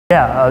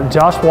Yeah,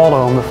 Josh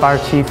Waldo, I'm the fire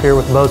chief here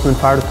with Bozeman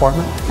Fire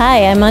Department.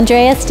 Hi, I'm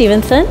Andrea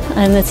Stevenson.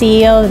 I'm the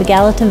CEO of the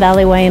Gallatin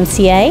Valley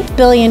YMCA.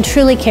 Billion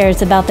truly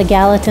cares about the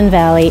Gallatin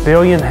Valley.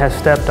 Billion has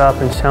stepped up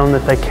and shown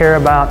that they care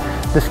about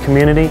this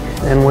community,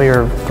 and we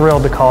are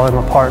thrilled to call them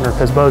a partner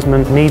because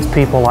Bozeman needs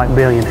people like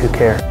Billion who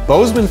care.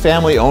 Bozeman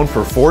family owned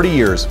for 40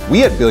 years.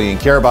 We at Billion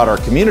care about our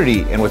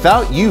community, and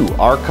without you,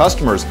 our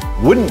customers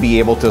wouldn't be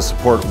able to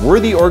support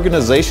worthy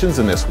organizations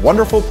in this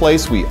wonderful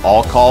place we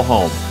all call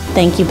home.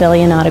 Thank you,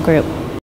 Billion Auto Group.